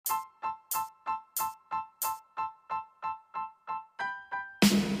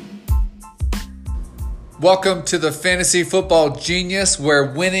Welcome to the Fantasy Football Genius, where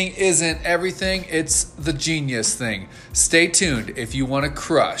winning isn't everything, it's the genius thing. Stay tuned if you want to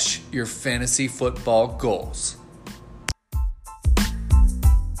crush your fantasy football goals.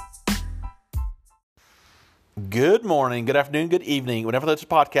 Good morning, good afternoon, good evening. Whenever there's a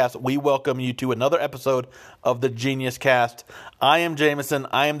podcast, we welcome you to another episode of the Genius Cast. I am Jameson.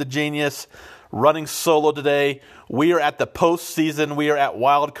 I am the genius running solo today. We are at the postseason. We are at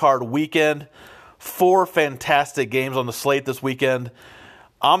Wild Card Weekend. 4 fantastic games on the slate this weekend.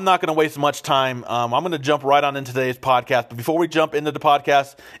 I'm not going to waste much time. I'm going to jump right on into today's podcast. But before we jump into the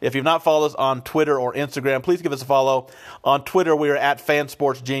podcast, if you've not followed us on Twitter or Instagram, please give us a follow. On Twitter, we are at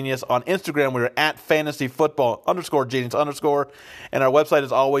FanSportsGenius. On Instagram, we are at FantasyFootball_Genius_. And our website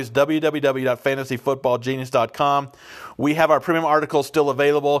is always www.fantasyfootballgenius.com. We have our premium articles still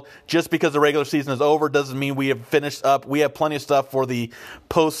available. Just because the regular season is over doesn't mean we have finished up. We have plenty of stuff for the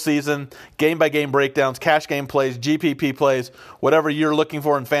postseason, game-by-game breakdowns, cash game plays, GPP plays, whatever you're looking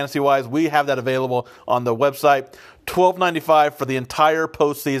for in fantasy-wise, we have that available on the website. $12.95 for the entire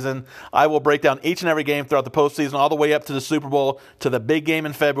postseason. I will break down each and every game throughout the postseason, all the way up to the Super Bowl, to the big game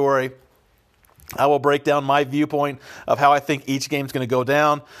in February. I will break down my viewpoint of how I think each game is going to go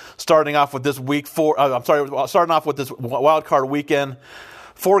down. Starting off with this wild card weekend.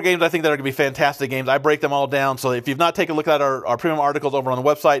 4 games I think that are going to be fantastic games. I break them all down. So if you've not taken a look at our premium articles over on the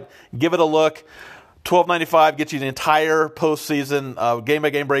website, give it a look. $12.95 gets you the entire postseason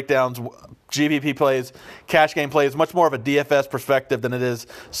game-by-game breakdowns, GPP plays, cash game plays, much more of a DFS perspective than it is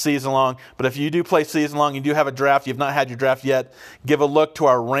season-long. But if you do play season-long, you do have a draft, you've not had your draft yet, give a look to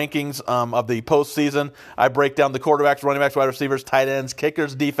our rankings of the postseason. I break down the quarterbacks, running backs, wide receivers, tight ends,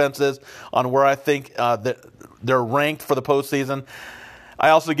 kickers, defenses on where I think they're ranked for the postseason.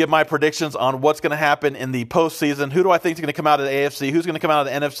 I also give my predictions on what's going to happen in the postseason. Who do I think is going to come out of the AFC? Who's going to come out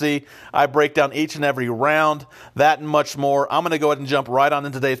of the NFC? I break down each and every round, that and much more. I'm going to go ahead and jump right on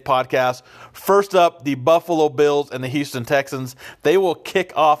into today's podcast. First up, the Buffalo Bills and the Houston Texans. They will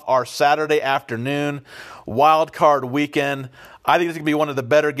kick off our Saturday afternoon wild card weekend. I think this is going to be one of the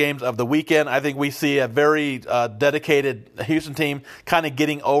better games of the weekend. I think we see a very dedicated Houston team kind of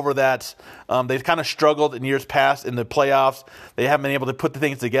getting over that. They've kind of struggled in years past in the playoffs. They haven't been able to put the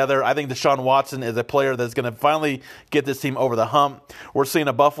things together. I think Deshaun Watson is a player that's going to finally get this team over the hump. We're seeing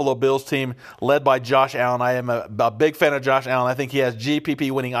a Buffalo Bills team led by Josh Allen. I am a big fan of Josh Allen. I think he has GPP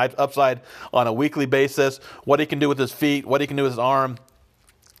winning upside on a weekly basis. What he can do with his feet, what he can do with his arm.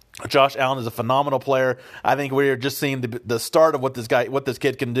 Josh Allen is a phenomenal player. I think we're just seeing the start of what this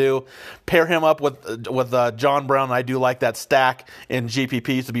kid can do. Pair him up with John Brown, and I do like that stack in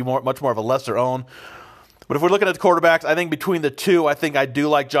GPPs to be much more of a lesser own. But if we're looking at the quarterbacks, I think between the two, I think I do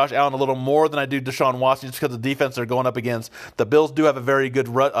like Josh Allen a little more than I do Deshaun Watson, just because the defense they're going up against. The Bills do have a very good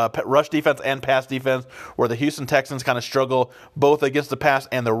rush defense and pass defense, where the Houston Texans kind of struggle both against the pass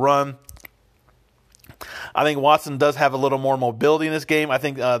and the run. I think Watson does have a little more mobility in this game. I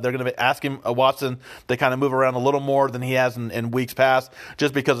think they're going to be asking Watson to kind of move around a little more than he has in weeks past,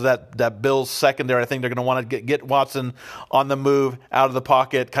 just because of that Bills secondary. I think they're going to want to get Watson on the move, out of the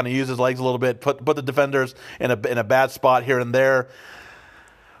pocket, kind of use his legs a little bit, put the defenders in a bad spot here and there.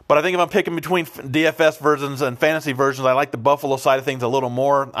 But I think if I'm picking between DFS versions and fantasy versions, I like the Buffalo side of things a little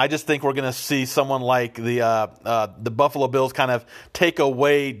more. I just think we're going to see someone like the Buffalo Bills kind of take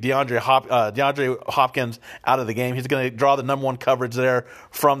away DeAndre Hopkins out of the game. He's going to draw the number 1 coverage there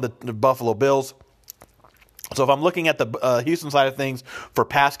from the Buffalo Bills. So if I'm looking at the Houston side of things for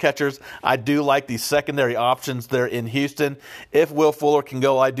pass catchers, I do like the secondary options there in Houston. If Will Fuller can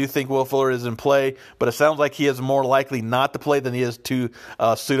go, I do think Will Fuller is in play, but it sounds like he is more likely not to play than he is to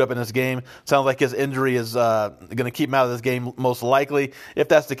suit up in this game. Sounds like his injury is going to keep him out of this game most likely. If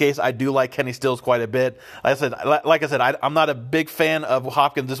that's the case, I do like Kenny Stills quite a bit. Like I said, I'm not a big fan of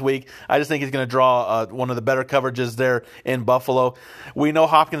Hopkins this week. I just think he's going to draw one of the better coverages there in Buffalo. We know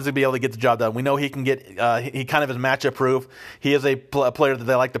Hopkins will be able to get the job done. We know he can get he kind of is matchup proof. He is a player that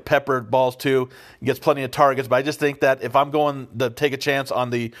they like to pepper balls to. He gets plenty of targets, but I just think that if I'm going to take a chance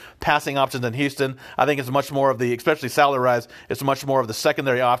on the passing options in Houston, I think it's much more of the, especially salary-wise, it's much more of the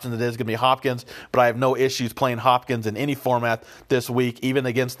secondary option that is going to be Hopkins, but I have no issues playing Hopkins in any format this week, even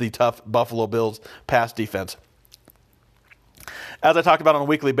against the tough Buffalo Bills pass defense. As I talked about on a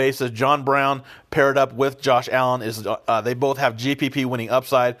weekly basis, John Brown paired up with Josh Allen they both have GPP winning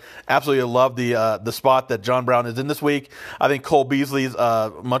upside. Absolutely love the spot that John Brown is in this week. I think Cole Beasley's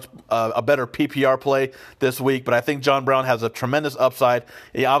much a better PPR play this week, but I think John Brown has a tremendous upside.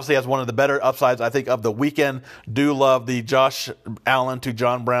 He obviously has one of the better upsides, I think, of the weekend. Do love the Josh Allen to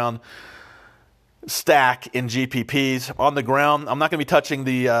John Brown stack in GPPs. On the ground, I'm not going to be touching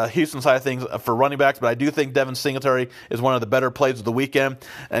the Houston side of things for running backs, but I do think Devin Singletary is one of the better plays of the weekend,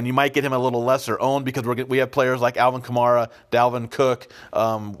 and you might get him a little lesser owned because we have players like Alvin Kamara, Dalvin Cook,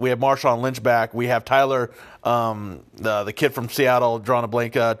 we have Marshawn Lynch back, we have Tyler, the kid from Seattle, drawing a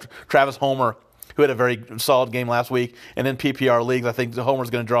blank, Travis Homer, who had a very solid game last week, and in PPR leagues, I think Homer's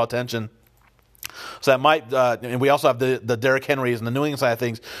going to draw attention. So that might, and we also have the Derrick Henrys and the New England side of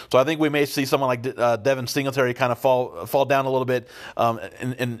things. So I think we may see someone like Devin Singletary kind of fall down a little bit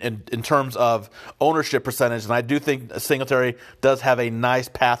in terms of ownership percentage. And I do think Singletary does have a nice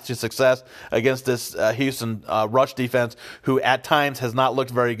path to success against this Houston rush defense, who at times has not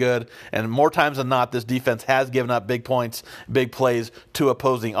looked very good. And more times than not, this defense has given up big points, big plays to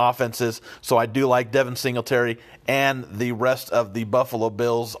opposing offenses. So I do like Devin Singletary and the rest of the Buffalo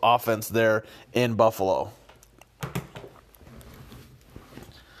Bills offense there in Buffalo.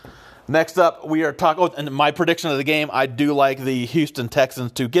 Next up, we are talking. And my prediction of the game: I do like the Houston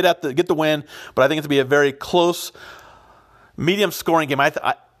Texans to get the win, but I think it's going to be a very close, medium scoring game.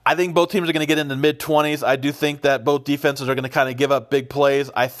 I think both teams are going to get into the mid-20s. I do think that both defenses are going to kind of give up big plays.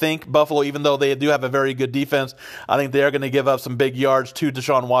 I think Buffalo, even though they do have a very good defense, I think they are going to give up some big yards to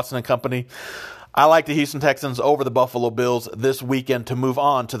Deshaun Watson and company. I like the Houston Texans over the Buffalo Bills this weekend to move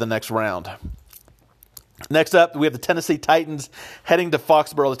on to the next round. Next up, we have the Tennessee Titans heading to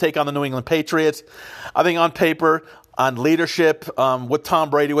Foxborough to take on the New England Patriots. I think on paper, on leadership, with Tom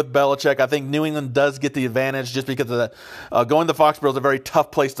Brady, with Belichick, I think New England does get the advantage just because of the, going to Foxborough is a very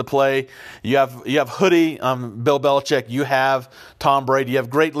tough place to play. You have Hoodie, Bill Belichick, you have Tom Brady, you have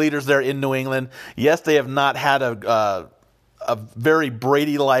great leaders there in New England. Yes, they have not had a very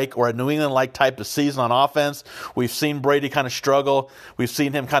Brady-like or a New England-like type of season on offense. We've seen Brady kind of struggle. We've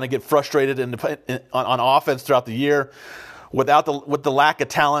seen him kind of get frustrated on offense throughout the year. With the lack of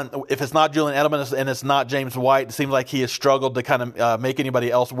talent, if it's not Julian Edelman and it's not James White, it seems like he has struggled to kind of make anybody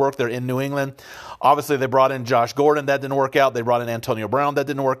else work there in New England. Obviously, they brought in Josh Gordon. That didn't work out. They brought in Antonio Brown. That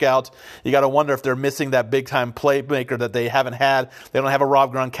didn't work out. You got to wonder if they're missing that big-time playmaker that they haven't had. They don't have a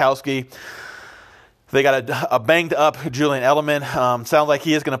Rob Gronkowski. They got a banged-up Julian Edelman. Sounds like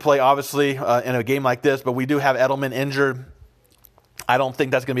he is going to play, obviously, in a game like this, but we do have Edelman injured. I don't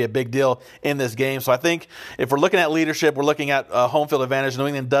think that's going to be a big deal in this game. So I think if we're looking at leadership, we're looking at home field advantage. New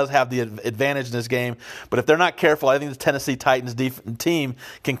England does have the advantage in this game. But if they're not careful, I think the Tennessee Titans team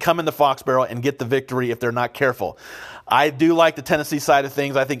can come into Foxborough and get the victory if they're not careful. I do like the Tennessee side of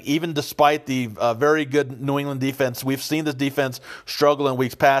things. I think even despite the very good New England defense, we've seen this defense struggle in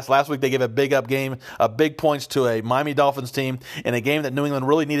weeks past. Last week they gave a big points to a Miami Dolphins team in a game that New England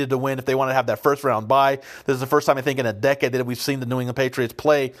really needed to win if they wanted to have that first round bye. This is the first time I think in a decade that we've seen the New England Patriots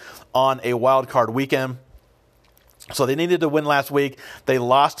play on a wild card weekend. So they needed to win last week. They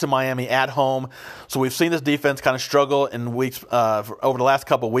lost to Miami at home. So we've seen this defense kind of struggle in weeks over the last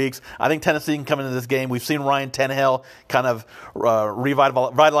couple of weeks. I think Tennessee can come into this game. We've seen Ryan Tannehill kind of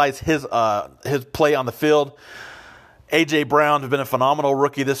revitalize his play on the field. A.J. Brown has been a phenomenal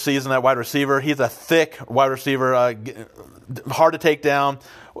rookie this season at wide receiver. He's a thick wide receiver, hard to take down.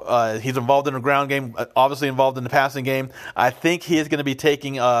 He's involved in the ground game, obviously involved in the passing game. I think he is going to be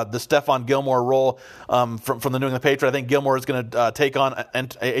taking the Stephon Gilmore role from the New England Patriots. I think Gilmore is going to take on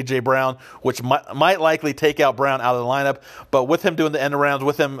A.J. Brown, which might likely take out Brown out of the lineup. But with him doing the end arounds,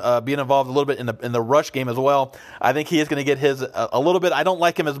 with him being involved a little bit in the rush game as well, I think he is going to get his a little bit. I don't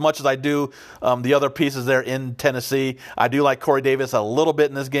like him as much as I do the other pieces there in Tennessee. I do like Corey Davis a little bit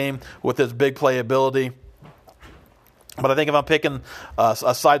in this game with his big play ability. But I think if I'm picking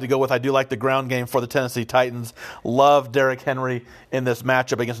a side to go with, I do like the ground game for the Tennessee Titans. Love Derrick Henry in this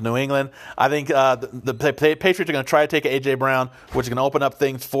matchup against New England. I think the Patriots are going to try to take A.J. Brown, which is going to open up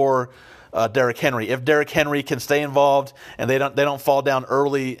things for Derrick Henry. If Derrick Henry can stay involved and they don't fall down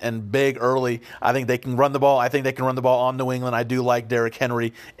early and big early, I think they can run the ball. I think they can run the ball on New England. I do like Derrick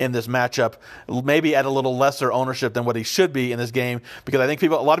Henry in this matchup, maybe at a little lesser ownership than what he should be in this game, because I think a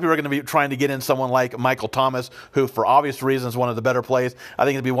lot of people are going to be trying to get in someone like Michael Thomas, who for obvious reasons is one of the better plays. I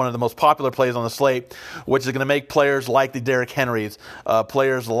think it'll be one of the most popular plays on the slate, which is going to make players like the Derrick Henrys,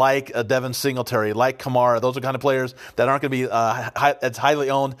 players like Devin Singletary, like Kamara. Those are the kind of players that aren't going to be as highly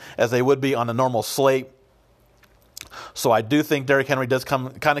owned as they would be on a normal slate. So I do think Derrick Henry does come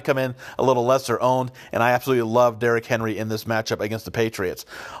in a little lesser owned, and I absolutely love Derrick Henry in this matchup against the Patriots.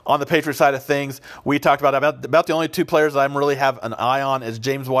 On the Patriots side of things, we talked about the only two players that I really have an eye on is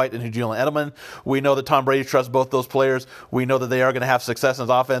James White and Julian Edelman. We know that Tom Brady trusts both those players. We know that they are going to have success in his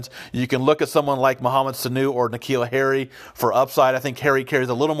offense. You can look at someone like Mohamed Sanu or N'Keal Harry for upside. I think Harry carries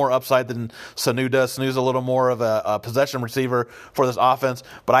a little more upside than Sanu does. Sanu's a little more of a possession receiver for this offense.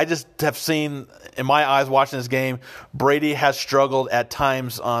 But I just have seen, in my eyes, watching this game, Brady has struggled at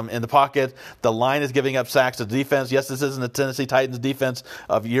times in the pocket. The line is giving up sacks to defense. Yes, this isn't the Tennessee Titans defense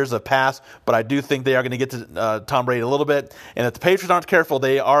of years of past, but I do think they are going to get to Tom Brady a little bit. And if the Patriots aren't careful,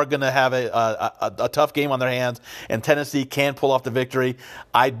 they are going to have a tough game on their hands, and Tennessee can pull off the victory.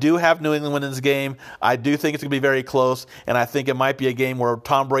 I do have New England winning this game. I do think it's going to be very close, and I think it might be a game where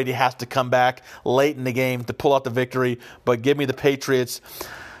Tom Brady has to come back late in the game to pull out the victory. But give me the Patriots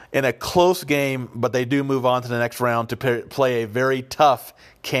in a close game, but they do move on to the next round to play a very tough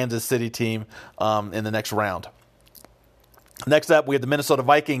Kansas City team in the next round. Next up, we have the Minnesota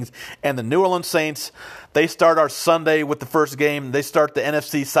Vikings and the New Orleans Saints. They start our Sunday with the first game. They start the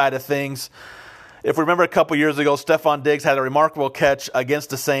NFC side of things. If we remember a couple years ago, Stephon Diggs had a remarkable catch against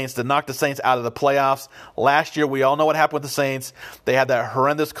the Saints to knock the Saints out of the playoffs. Last year, we all know what happened with the Saints. They had that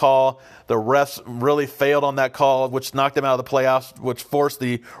horrendous call. The refs really failed on that call, which knocked them out of the playoffs, which forced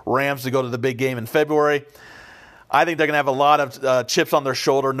the Rams to go to the big game in February. I think they're going to have a lot of chips on their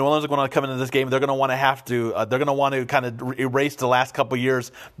shoulder. New Orleans are going to come into this game. They're going to want to kind of erase the last couple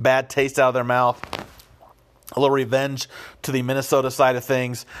years' bad taste out of their mouth. A little revenge to the Minnesota side of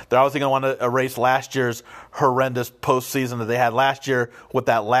things. They're obviously going to want to erase last year's horrendous postseason that they had last year with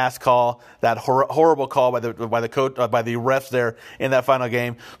that last call, that horrible call by the coach, by the refs there in that final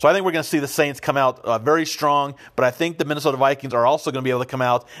game. So I think we're going to see the Saints come out very strong, but I think the Minnesota Vikings are also going to be able to come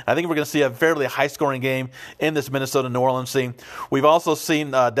out. I think we're going to see a fairly high-scoring game in this Minnesota-New Orleans scene. We've also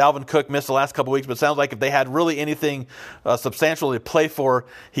seen Dalvin Cook miss the last couple weeks, but it sounds like if they had really anything substantial to play for,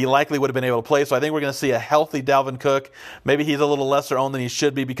 he likely would have been able to play. So I think we're going to see a healthy Dalvin Cook. Maybe he's a little lesser owned than he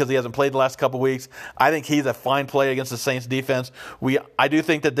should be because he hasn't played the last couple weeks. I think he's a fine play against the Saints defense. I do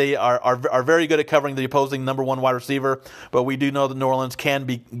think that they are very good at covering the opposing number one wide receiver, but we do know that New Orleans can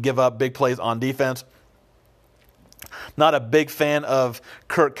give up big plays on defense. Not a big fan of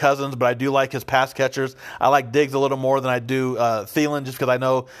Kirk Cousins, but I do like his pass catchers. I like Diggs a little more than I do Thielen, just because I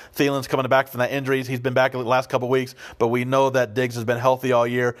know Thielen's coming back from that injuries. He's been back the last couple of weeks, but we know that Diggs has been healthy all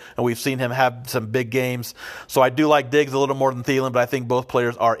year, and we've seen him have some big games. So I do like Diggs a little more than Thielen, but I think both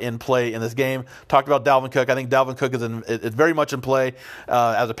players are in play in this game. Talked about Dalvin Cook. I think Dalvin Cook is very much in play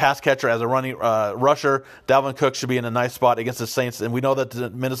as a pass catcher, as a running rusher. Dalvin Cook should be in a nice spot against the Saints, and we know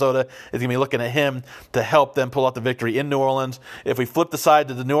that Minnesota is going to be looking at him to help them pull out the victory in New Orleans. If we flip the side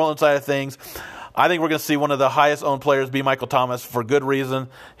to the New Orleans side of things, I think we're going to see one of the highest owned players be Michael Thomas for good reason.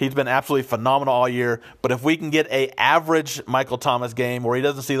 He's been absolutely phenomenal all year. But if we can get an average Michael Thomas game where he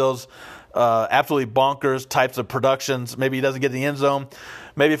doesn't see those absolutely bonkers types of productions, maybe he doesn't get in the end zone,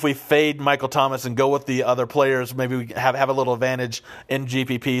 maybe if we fade Michael Thomas and go with the other players, maybe we have a little advantage in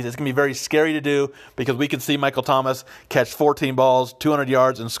GPPs. It's going to be very scary to do because we can see Michael Thomas catch 14 balls, 200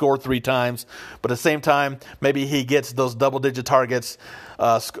 yards, and score 3 times. But at the same time, maybe he gets those double-digit targets.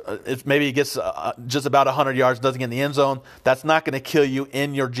 Maybe he gets just about 100 yards, doesn't get in the end zone. That's not going to kill you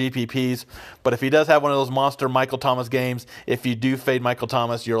in your GPPs. But if he does have one of those monster Michael Thomas games, if you do fade Michael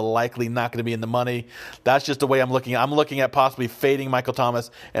Thomas, you're likely not going to be in the money. That's just the way I'm looking. I'm looking at possibly fading Michael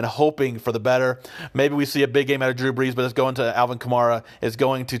Thomas and hoping for the better. Maybe we see a big game out of Drew Brees, but it's going to Alvin Kamara, it's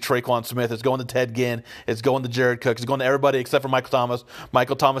going to Traquan Smith, it's going to Ted Ginn, it's going to Jared Cook, it's going to everybody except for Michael Thomas.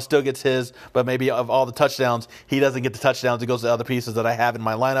 Michael Thomas still gets his, but maybe of all the touchdowns, he doesn't get the touchdowns. It goes to other pieces that I have in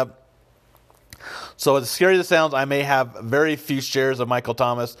my lineup. So as scary as it sounds, I may have very few shares of Michael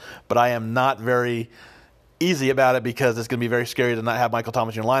Thomas, but I am not very easy about it because it's going to be very scary to not have Michael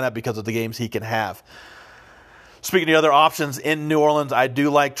Thomas in your lineup because of the games he can have. Speaking of other options in New Orleans, I do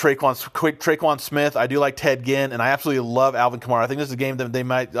like Traquan Smith. I do like Ted Ginn, and I absolutely love Alvin Kamara. I think this is a game that they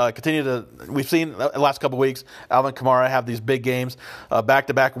might continue to. We've seen the last couple of weeks Alvin Kamara have these big games,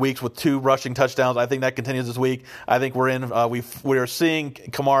 back-to-back weeks with 2 rushing touchdowns. I think that continues this week. I think we're in. We are seeing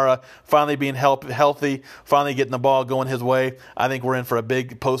Kamara finally being healthy, finally getting the ball going his way. I think we're in for a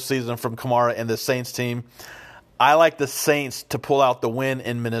big postseason from Kamara and the Saints team. I like the Saints to pull out the win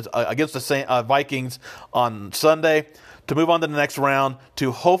in minutes against the Vikings on Sunday to move on to the next round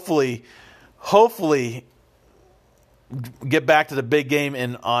to hopefully get back to the big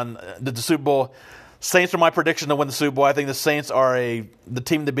game on the Super Bowl. Saints are my prediction to win the Super Bowl. I think the Saints are the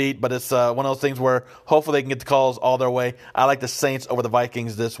team to beat, but it's one of those things where hopefully they can get the calls all their way. I like the Saints over the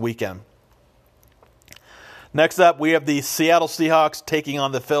Vikings this weekend. Next up, we have the Seattle Seahawks taking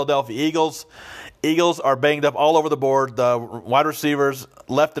on the Philadelphia Eagles. Eagles are banged up all over the board. The wide receivers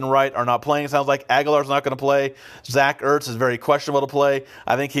left and right are not playing. It sounds like Aguilar's not going to play. Zach Ertz is very questionable to play.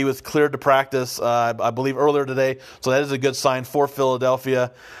 I think he was cleared to practice, I believe, earlier today. So that is a good sign for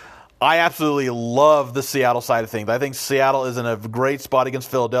Philadelphia. I absolutely love the Seattle side of things. I think Seattle is in a great spot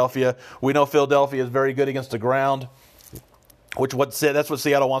against Philadelphia. We know Philadelphia is very good against the ground, that's what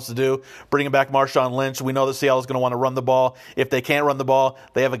Seattle wants to do, bringing back Marshawn Lynch. We know that Seattle is going to want to run the ball. If they can't run the ball,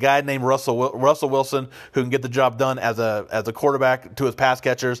 they have a guy named Russell Wilson who can get the job done as a quarterback to his pass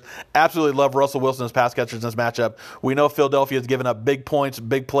catchers. Absolutely love Russell Wilson as pass catchers in this matchup. We know Philadelphia has given up big points,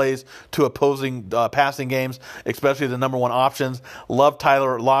 big plays to opposing passing games, especially the number one options. Love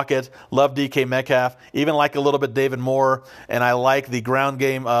Tyler Lockett, love DK Metcalf, even like a little bit David Moore, and I like the ground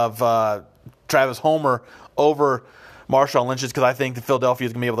game of Travis Homer over Marshawn Lynch, because I think that Philadelphia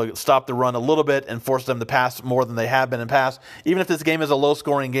is going to be able to stop the run a little bit and force them to pass more than they have been in past. Even if this game is a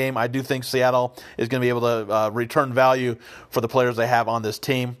low-scoring game, I do think Seattle is going to be able to return value for the players they have on this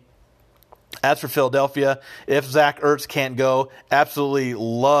team. As for Philadelphia, if Zach Ertz can't go, absolutely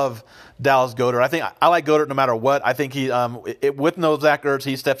love Dallas Goedert. I like Goedert no matter what. I think he, with no Zach Ertz,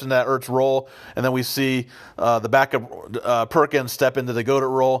 he steps into that Ertz role, and then we see the backup Perkins step into the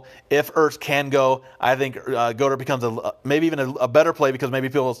Goedert role. If Ertz can go, I think Goedert becomes maybe even a better play, because maybe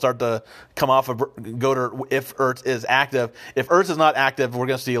people will start to come off of Goedert if Ertz is active. If Ertz is not active, we're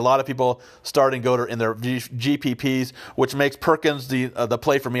going to see a lot of people starting Goedert in their GPPs, which makes Perkins the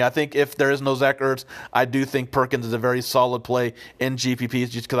play for me. I think if there is no Zach Ertz, I do think Perkins is a very solid play in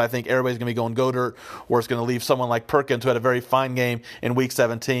GPPs, just because I think everybody's going to be going Goedert, where it's going to leave someone like Perkins, who had a very fine game in Week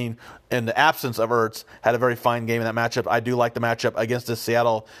 17 in the absence of Ertz, had a very fine game in that matchup. I do like the matchup against the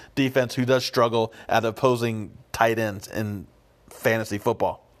Seattle defense, who does struggle at opposing tight ends in fantasy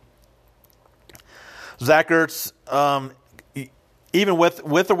football. Zach Ertz, even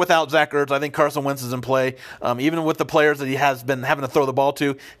with or without Zach Ertz, I think Carson Wentz is in play. Even with the players that he has been having to throw the ball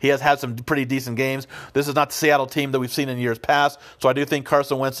to, he has had some pretty decent games. This is not the Seattle team that we've seen in years past, so I do think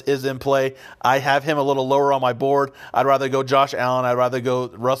Carson Wentz is in play. I have him a little lower on my board. I'd rather go Josh Allen. I'd rather go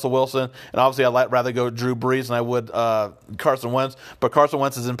Russell Wilson. And obviously, I'd rather go Drew Brees than I would Carson Wentz. But Carson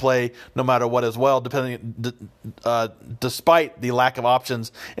Wentz is in play no matter what as well, despite the lack of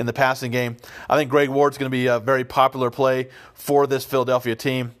options in the passing game. I think Greg Ward's going to be a very popular play for this Philadelphia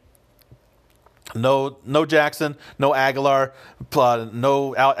team. No Jackson, no Aguilar,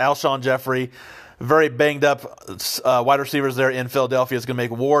 no Alshon Jeffrey. Very banged up wide receivers there in Philadelphia is going to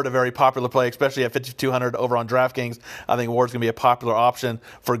make Ward a very popular play, especially at 5,200 over on DraftKings. I think Ward's going to be a popular option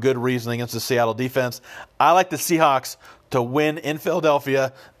for good reason against the Seattle defense. I like the Seahawks to win in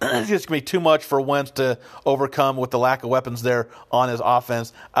Philadelphia. It's just going to be too much for Wentz to overcome with the lack of weapons there on his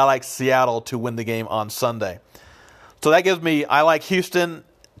offense. I like Seattle to win the game on Sunday. So that gives me, I like Houston,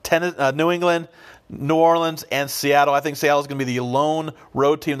 New England, New Orleans, and Seattle. I think Seattle is going to be the lone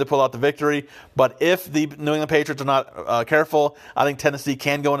road team to pull out the victory. But if the New England Patriots are not careful, I think Tennessee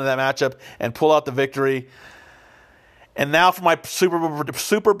can go into that matchup and pull out the victory. And now for my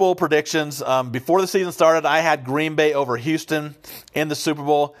Super Bowl predictions. Before the season started, I had Green Bay over Houston in the Super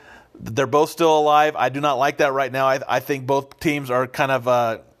Bowl. They're both still alive. I do not like that right now. I think both teams are kind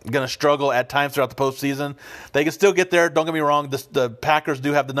of going to struggle at times throughout the postseason. They can still get there. Don't get me wrong. The Packers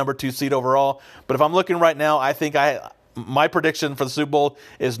do have the number 2 seed overall. But if I'm looking right now, I think my prediction for the Super Bowl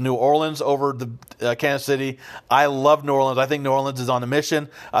is New Orleans over the Kansas City. I love New Orleans. I think New Orleans is on a mission.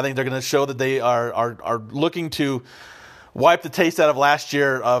 I think they're going to show that they are looking to wipe the taste out of last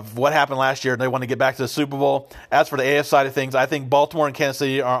year, of what happened last year, and they want to get back to the Super Bowl. As for the AFC side of things, I think Baltimore and Kansas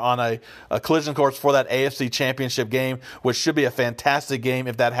City are on a collision course for that AFC Championship game, which should be a fantastic game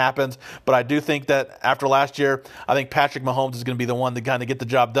if that happens. But I do think that after last year, I think Patrick Mahomes is going to be the one to kind of get the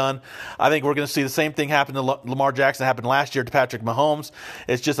job done. I think we're going to see the same thing happen to Lamar Jackson happened last year to Patrick Mahomes.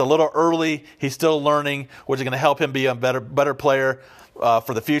 It's just a little early. He's still learning, which is going to help him be a better player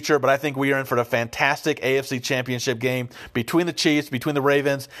for the future. But I think we are in for a fantastic AFC Championship game between the Chiefs, between the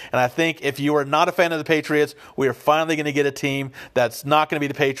Ravens. And I think if you are not a fan of the Patriots, we are finally going to get a team that's not going to be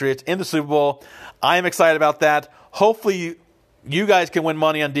the Patriots in the Super Bowl. I am excited about that. Hopefully you guys can win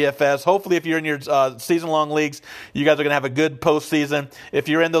money on DFS. Hopefully, if you're in your season-long leagues, you guys are going to have a good postseason. If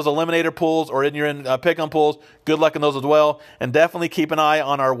you're in those eliminator pools or you're in pick-em pools, good luck in those as well. And definitely keep an eye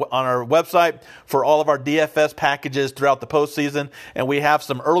on our website for all of our DFS packages throughout the postseason. And we have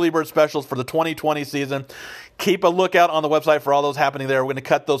some early bird specials for the 2020 season. Keep a lookout on the website for all those happening there. We're going to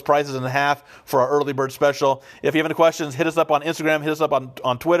cut those prices in half for our early bird special. If you have any questions, hit us up on Instagram, hit us up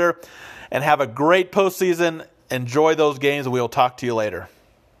on Twitter, and have a great postseason. Enjoy those games, and we'll talk to you later.